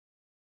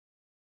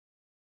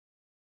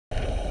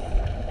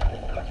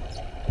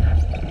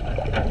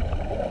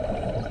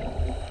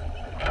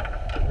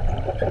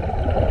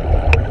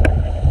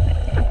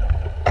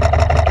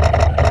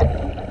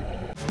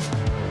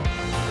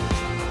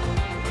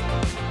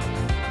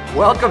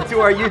Welcome to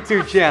our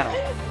YouTube channel.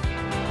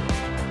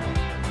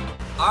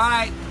 All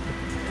right,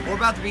 we're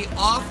about to be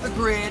off the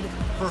grid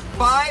for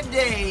 5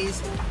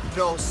 days.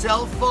 No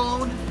cell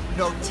phone,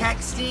 no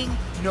texting,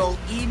 no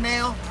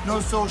email, no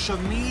social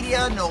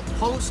media, no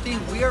posting.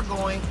 We are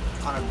going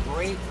on a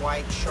great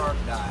white shark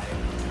dive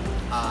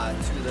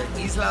to the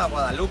Isla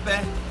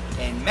Guadalupe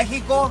in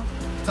Mexico.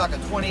 We're talking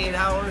 28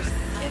 hours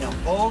in a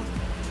boat.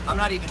 I'm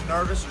not even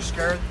nervous or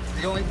scared.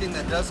 The only thing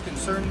that does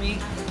concern me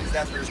is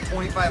that there's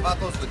 25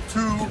 vatos with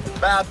 2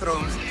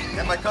 bathrooms,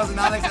 and my cousin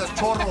Alex has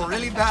chorro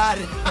really bad.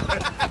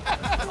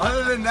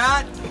 Other than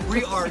that,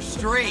 we are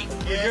straight.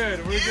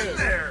 We're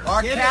good.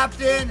 Our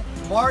captain,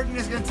 Martin,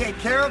 is going to take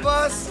care of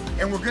us,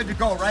 and we're good to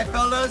go, right,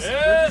 fellas?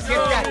 Yes,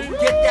 get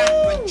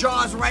that with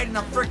Jaws right in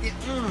the freaking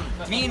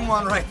mean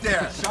one right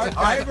there. All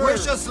right,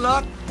 wish us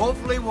luck.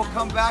 Hopefully, we'll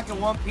come back in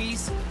one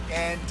piece,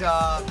 and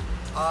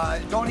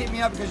don't hit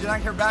me up because you're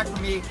not hear back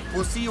from me.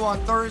 We'll see you on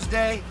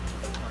Thursday.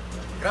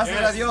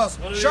 Gracias a Dios.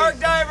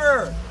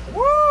 SharkDiver!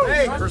 Woo!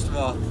 Hey! First of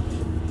all,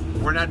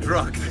 we're not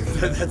drunk.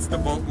 That's the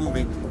boat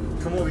moving.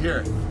 Come over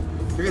here.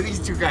 Look at these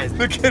 2 guys.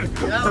 Look at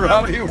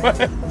Robbie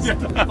West.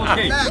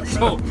 Okay,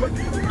 so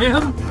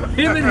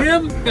him and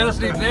him gotta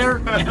sleep there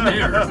and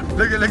there.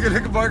 Look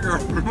at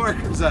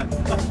Marker's on.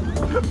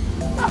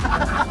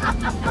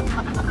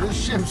 This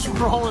ship's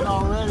rolling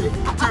already.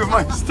 Dude,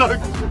 mine's stuck.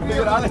 Look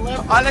at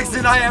Alex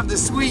and I have the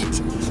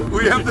suite.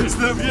 We have the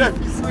VIP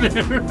suite.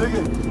 Look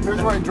at,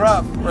 here's where I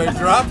drop. Where I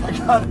drop, I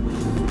got it.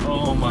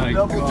 Oh my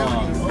Double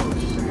God.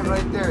 duty. Look at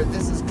right there.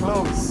 This is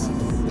close.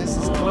 This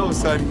is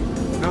close, honey.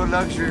 No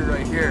luxury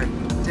right here.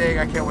 Dang,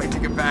 I can't wait to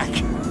get back.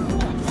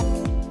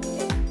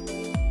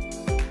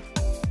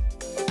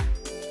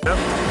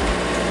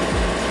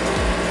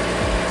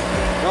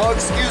 No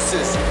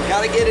excuses.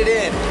 Gotta get it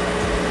in.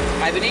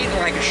 I've been eating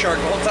like a shark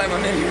the whole time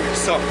I'm in here,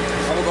 so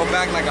I'm gonna go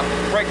back like a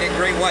pregnant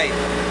great white.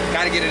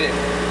 Gotta get it in.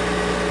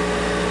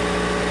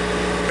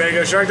 Ready to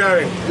go shark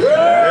diving?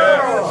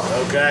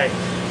 Yeah! Okay.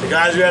 The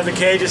guys who have the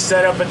cages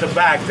set up at the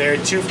back, they're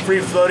 2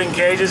 free-floating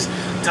cages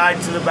tied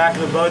to the back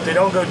of the boat. They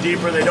don't go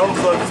deeper, they don't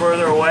float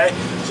further away,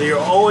 so you're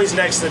always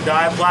next to the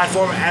dive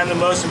platform. And the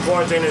most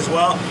important thing as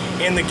well,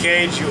 in the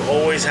cage you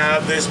always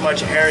have this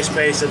much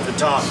airspace at the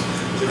top.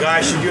 So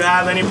guys, should you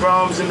have any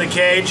problems in the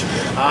cage,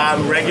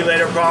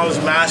 regulator problems,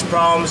 mask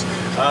problems,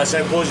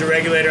 something pulls your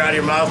regulator out of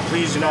your mouth,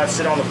 please do not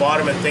sit on the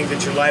bottom and think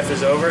that your life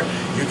is over.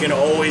 You can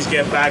always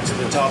get back to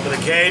the top of the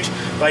cage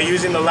by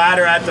using the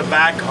ladder at the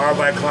back or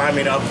by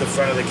climbing up the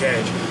front of the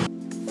cage.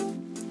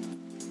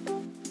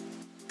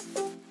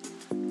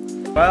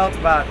 Well, it's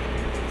about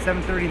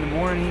 7:30 in the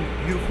morning,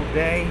 beautiful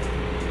day.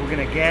 We're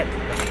gonna get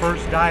the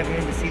first dive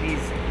in to see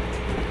these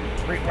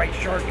great white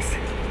sharks.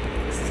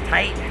 This is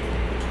tight.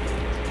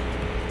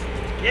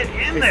 Get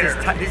in there.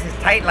 This is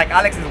tight like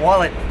Alex's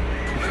wallet.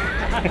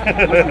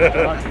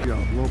 Yo,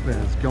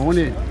 Lopez, going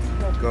in.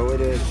 Go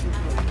it in.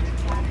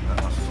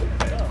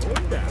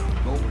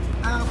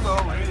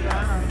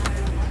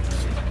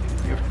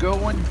 You're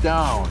going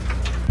down.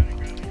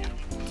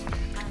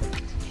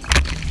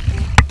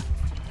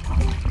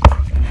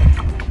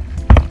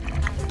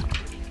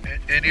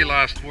 Any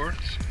last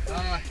words?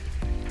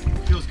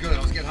 Feels good.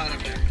 I was getting hot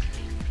up there.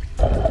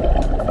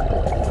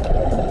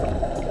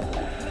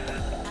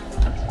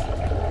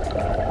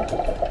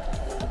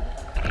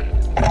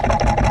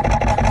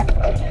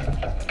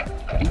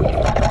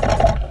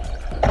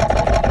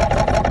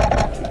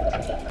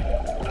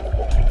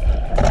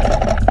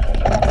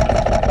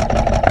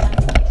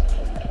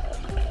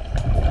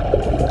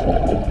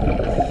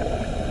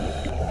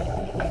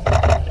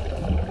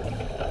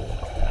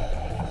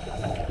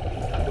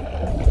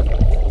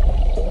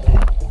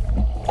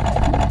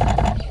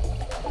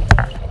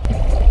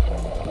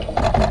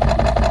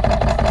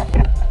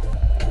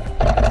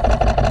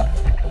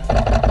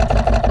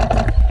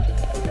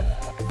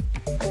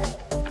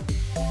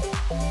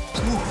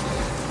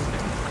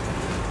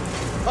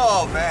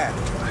 Oh man,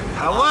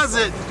 how was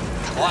it?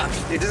 Wow,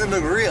 it doesn't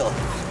look real.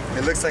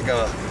 It looks like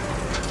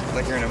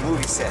you're in a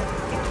movie set.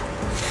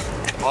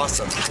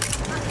 Awesome.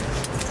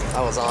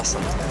 That was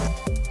awesome.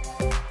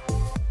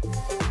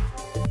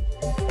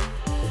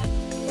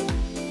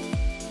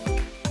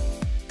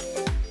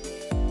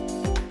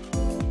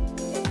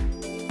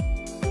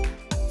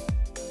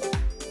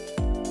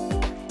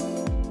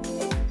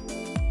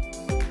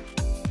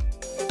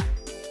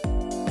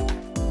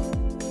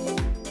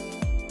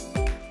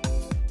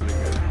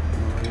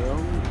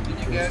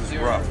 This is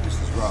rough.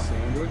 This is rough.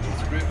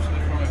 Description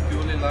from a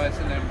purely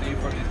licensed MD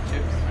for these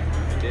chips.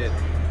 We did.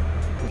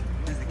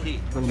 This is the key.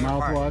 Little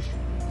mouthwash.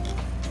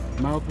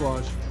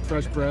 Mouthwash.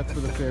 Fresh breath for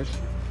the fish.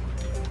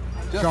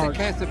 Just Shark. in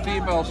case the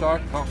female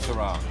shark comes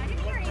around.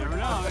 Never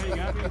know. You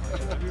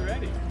gotta be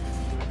ready.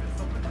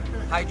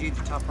 Hygiene's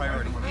a top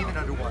priority, even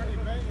underwater.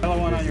 Yellow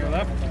one on your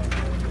left.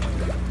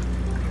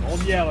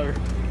 Old Yeller.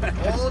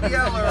 Old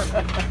Yeller.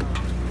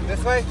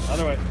 This way?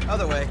 Other way.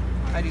 Other way.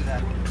 I do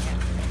that.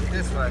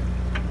 This way.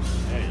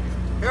 There you go.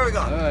 Here we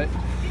go. All right.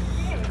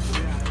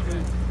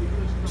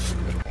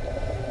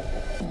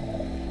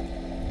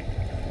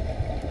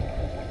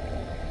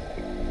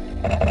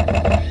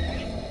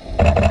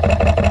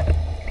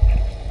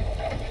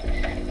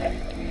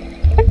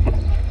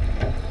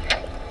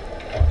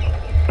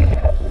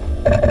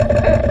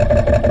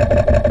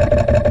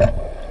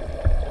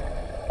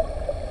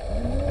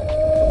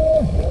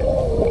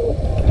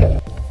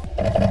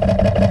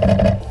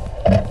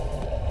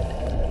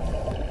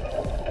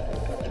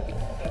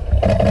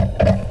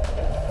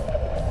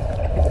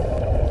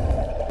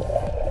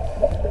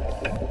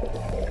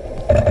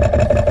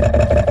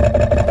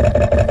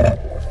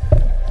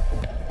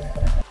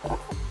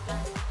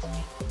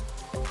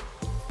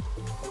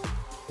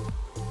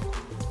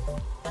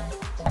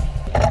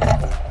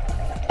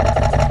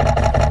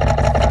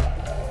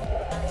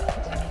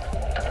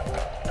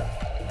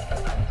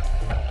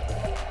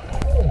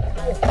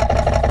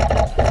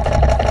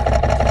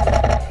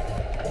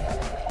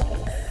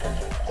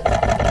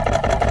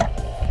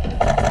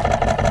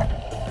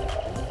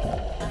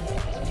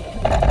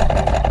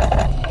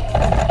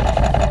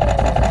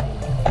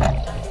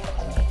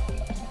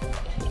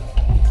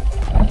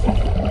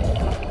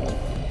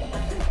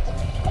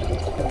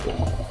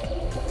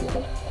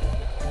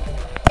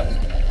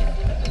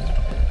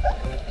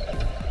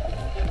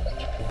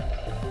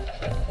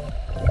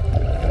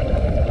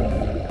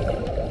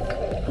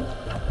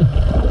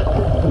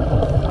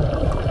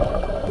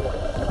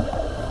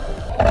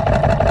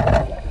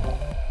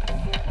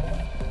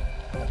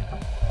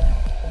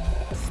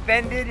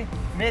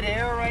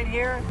 midair right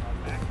here.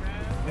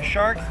 The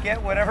sharks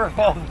get whatever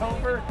falls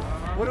over.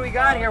 What do we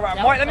got here?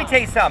 Let me tell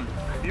you something.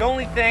 The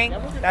only thing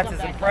that's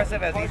as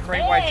impressive as these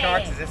great white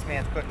sharks is this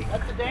man's cooking.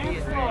 He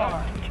is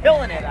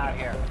killing it out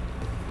here.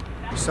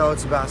 So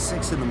it's about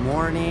 6 in the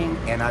morning,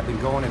 and I've been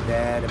going to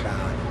bed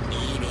about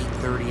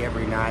 8:30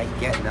 every night,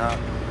 getting up,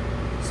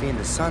 seeing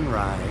the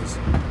sunrise,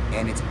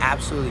 and it's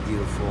absolutely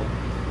beautiful.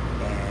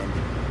 And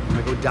I'm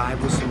gonna go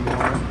dive with some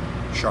more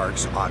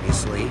sharks,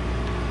 obviously.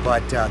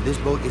 But this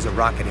boat is a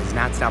rocket. It's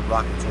not stop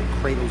rocket, so it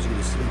cradles you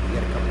to sleep. You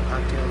get a couple of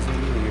cocktails in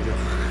you, and you're just.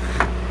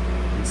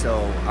 And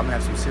so I'm gonna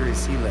have some serious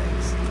sea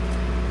legs.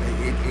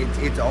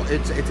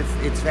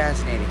 It's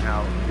fascinating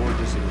how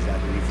gorgeous it is out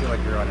there. You feel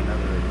like you're on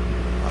another,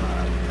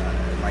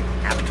 like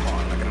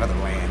Avatar, like another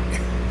land.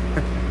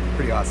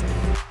 Pretty awesome.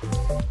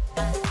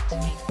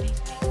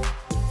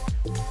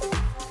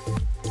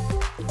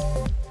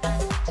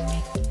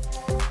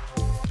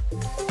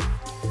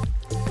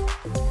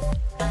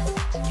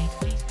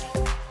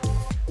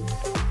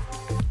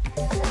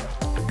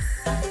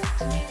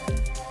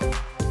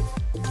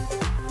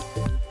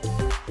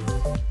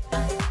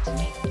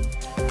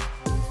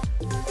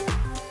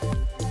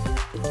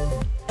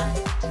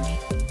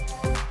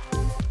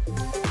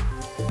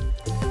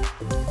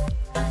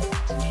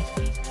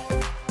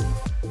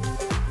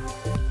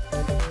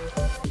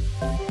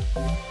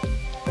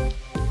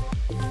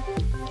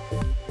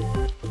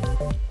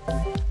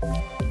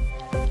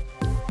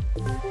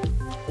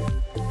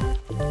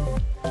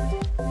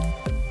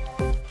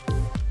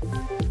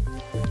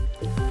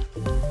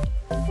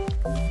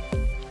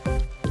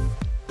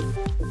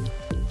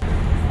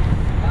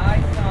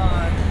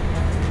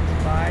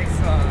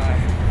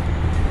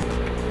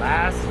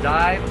 Last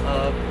dive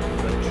of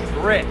the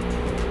trip.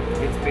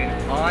 It's been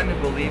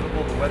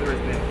unbelievable. The weather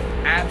has been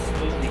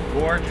absolutely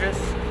gorgeous.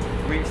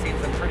 We've seen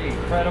some pretty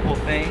incredible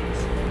things.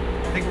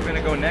 I think we're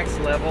gonna go next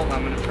level.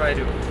 I'm gonna try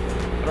to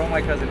throw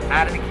my cousin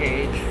out of the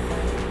cage.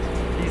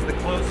 He's the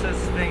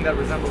closest thing that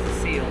resembles a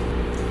seal.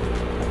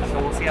 So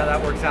we'll see how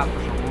that works out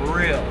for some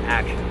real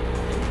action.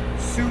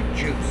 Suit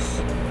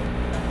juice.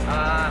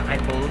 I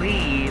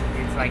believe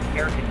it's like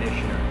air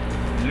conditioner.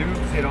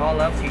 Lubes it all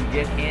up so you can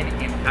get in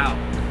and out.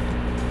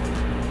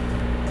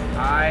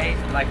 I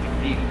like to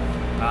be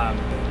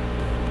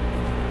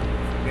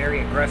very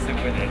aggressive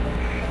with it.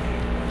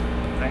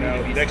 I need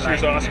to be next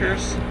year's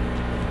Oscars?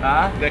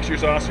 Huh? Next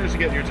year's Oscars, you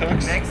get your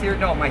tux? Next year,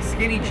 no, my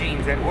skinny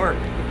jeans at work.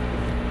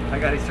 I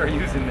gotta start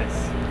using this.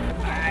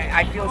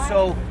 I feel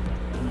so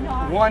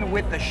one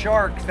with the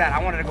sharks that I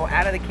wanted to go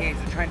out of the cage.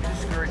 They're trying to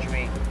discourage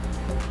me.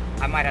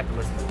 I might have to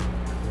listen to them.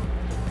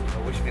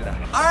 So wish me luck.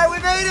 All right, we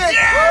made it!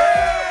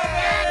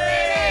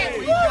 Yeah!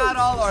 We got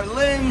all our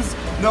limbs.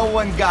 No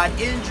one got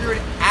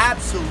injured.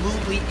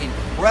 Absolutely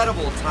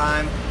incredible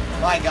time.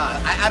 My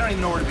God, I don't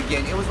even know where to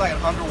begin. It was like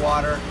an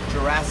underwater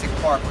Jurassic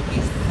Park with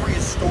these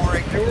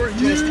prehistoric,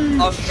 just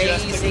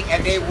amazing,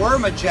 and they were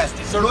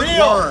majestic. Surreal. Good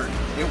word.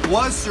 It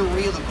was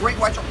surreal. The great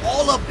whites are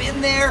all up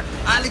in there.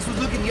 Alex was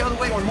looking the other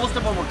way where most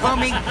of them were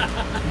coming.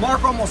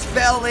 Mark almost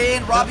fell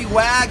in. Robbie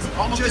Wags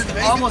almost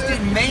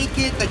didn't make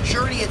it. The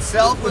journey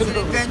itself was an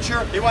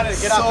adventure. He wanted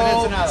to get up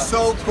and into another.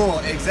 So cool,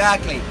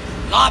 exactly.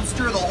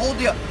 Lobster, the whole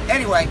deal.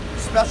 Anyway,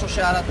 special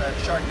shout out to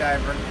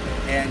SharkDiver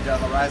and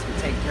Horizon will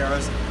take care of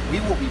us.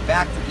 We will be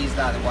back to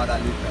Isla de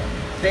Guadalupe.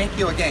 Thank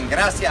you again.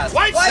 Gracias.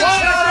 White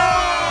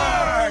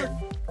Shark!